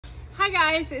Hi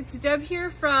guys, it's Deb here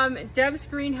from Deb's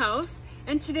Greenhouse,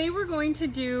 and today we're going to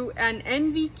do an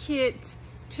Envee Kit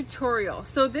tutorial.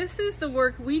 So this is the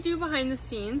work we do behind the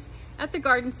scenes at the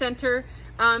garden center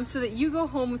so that you go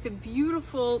home with a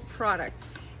beautiful product.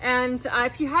 And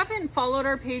if you haven't followed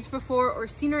our page before or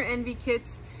seen our Envee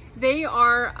Kits, they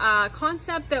are a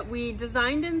concept that we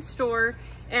designed in store,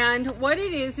 and what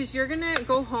it is you're gonna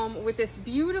go home with this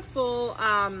beautiful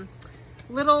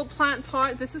little plant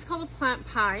pot. This is called a plant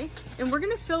pie, and we're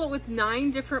gonna fill it with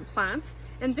 9 different plants.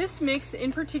 And this mix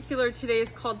in particular today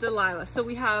is called Delilah. So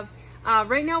we have,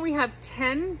 right now we have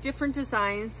 10 different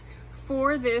designs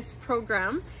for this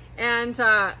program. And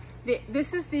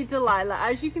this is the Delilah.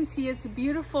 As you can see, it's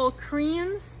beautiful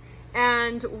creams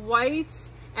and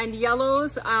whites and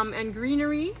yellows and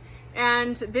greenery.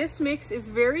 And this mix is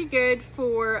very good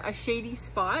for a shady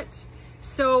spot.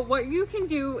 So what you can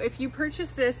do if you purchase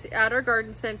this at our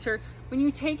garden center, when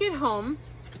you take it home,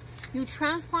 you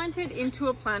transplant it into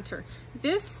a planter.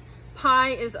 This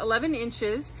pie is 11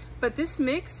 inches, but this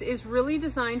mix is really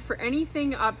designed for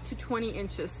anything up to 20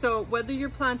 inches. So whether your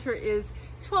planter is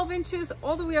 12 inches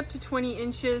all the way up to 20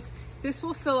 inches, this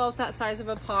will fill out that size of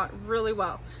a pot really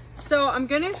well. So I'm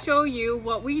gonna show you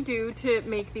what we do to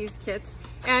make these kits.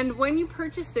 And when you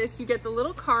purchase this, you get the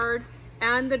little card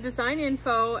and the design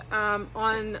info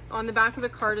on the back of the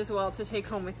card as well to take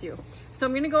home with you. So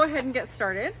I'm gonna go ahead and get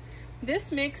started.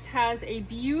 This mix has a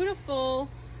beautiful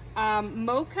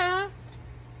mocha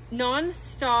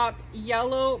non-stop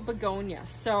yellow begonia.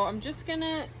 So I'm just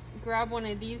gonna grab one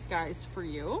of these guys for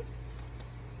you.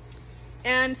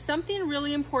 And something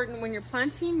really important when you're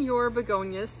planting your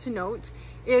begonias to note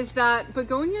is that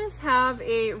begonias have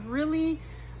a really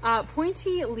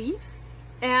pointy leaf,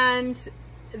 and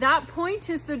that point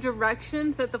is the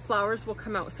direction that the flowers will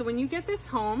come out. So when you get this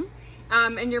home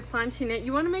and you're planting it,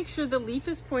 you want to make sure the leaf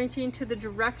is pointing to the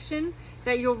direction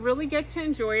that you'll really get to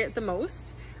enjoy it the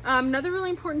most. Another really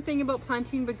important thing about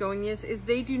planting begonias is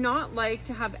they do not like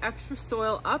to have extra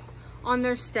soil up on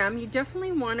their stem. You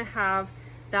definitely want to have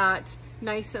that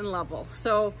nice and level.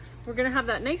 So we're going to have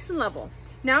that nice and level.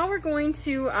 Now we're going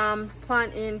to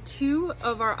plant in 2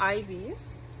 of our ivies.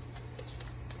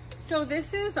 So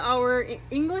this is our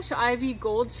English ivy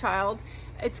gold child.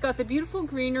 It's got the beautiful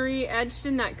greenery edged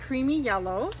in that creamy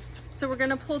yellow. So we're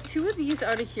gonna pull 2 of these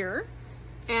out of here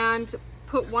and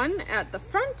put one at the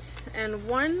front and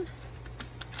one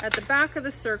at the back of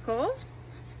the circle.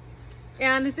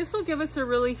 And this will give us a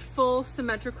really full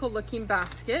symmetrical looking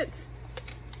basket.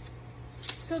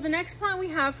 So the next plant we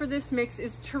have for this mix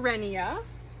is Terenia.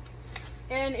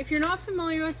 And if you're not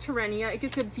familiar with Terenia, it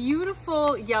gets a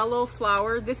beautiful yellow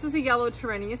flower. This is a yellow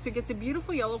Terenia, so it gets a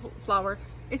beautiful yellow flower.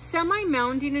 It's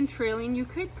semi-mounding and trailing. You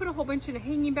could put a whole bunch in a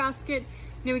hanging basket,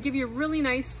 and it would give you a really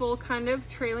nice full kind of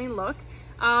trailing look.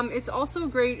 It's also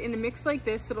great in a mix like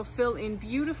this. It'll fill in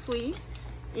beautifully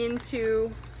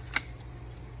into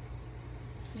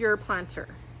your planter.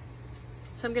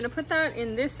 So I'm gonna put that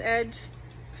in this edge.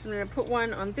 I'm gonna put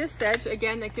one on this edge.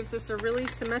 Again, that gives us a really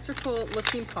symmetrical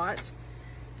looking pot.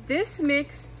 This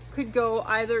mix could go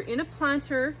either in a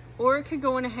planter or it could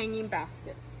go in a hanging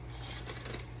basket.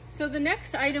 So the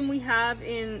next item we have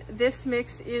in this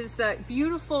mix is that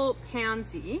beautiful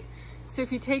pansy. So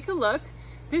if you take a look,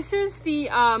 this is the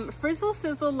Frizzle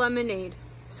Sizzle Lemonade.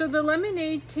 So the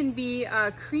lemonade can be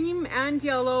cream and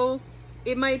yellow.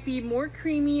 It might be more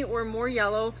creamy or more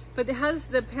yellow, but it has,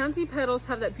 the pansy petals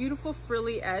have that beautiful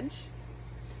frilly edge.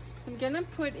 So I'm gonna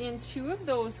put in 2 of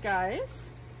those guys.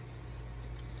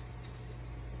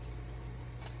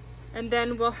 And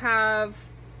then we'll have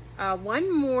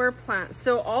 1 more plant.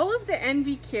 So all of the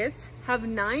Envee Kits have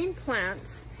 9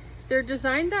 plants. They're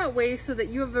designed that way so that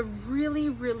you have a really,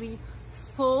 really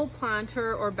full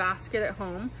planter or basket at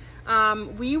home.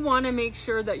 We want to make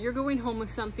sure that you're going home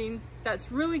with something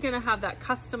that's really going to have that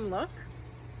custom look.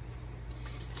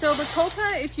 So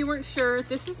Bacopa, if you weren't sure,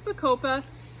 this is Bacopa.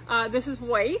 This is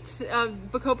white.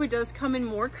 Bacopa does come in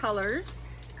more colors.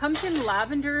 Comes in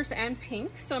lavenders and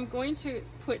pinks. So I'm going to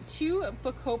put 2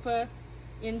 Bacopa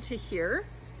into here.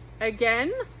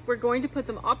 Again, we're going to put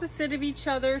them opposite of each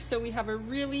other so we have a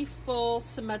really full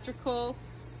symmetrical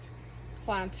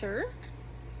planter.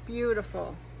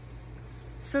 Beautiful.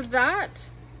 So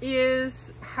that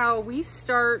is how we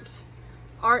start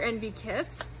our Envee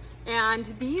Kits.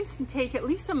 And these take at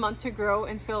least a month to grow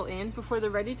and fill in before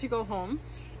they're ready to go home.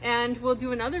 And we'll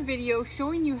do another video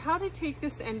showing you how to take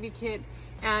this Envee Kit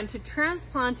and to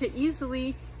transplant it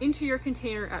easily into your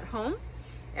container at home.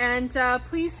 And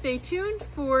please stay tuned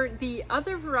for the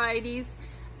other varieties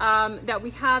that we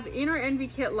have in our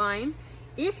Envee Kit line.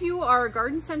 If you are a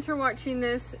garden center watching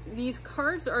this, these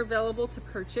cards are available to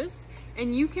purchase,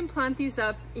 and you can plant these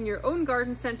up in your own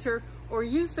garden center or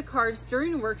use the cards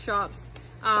during workshops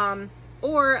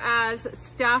or as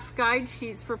staff guide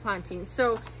sheets for planting.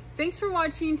 So thanks for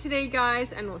watching today,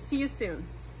 guys, and we'll see you soon.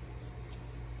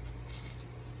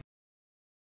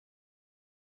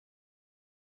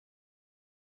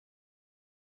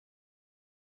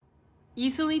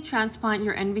 Easily transplant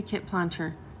your Envee Kit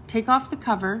planter. Take off the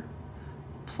cover,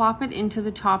 plop it into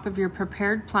the top of your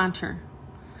prepared planter.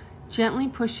 Gently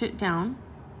push it down.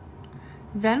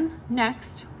 Then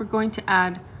next, we're going to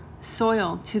add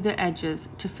soil to the edges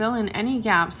to fill in any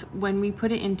gaps when we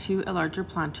put it into a larger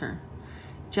planter.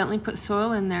 Gently put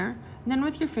soil in there, and then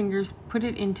with your fingers, put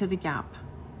it into the gap.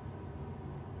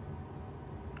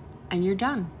 And you're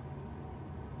done.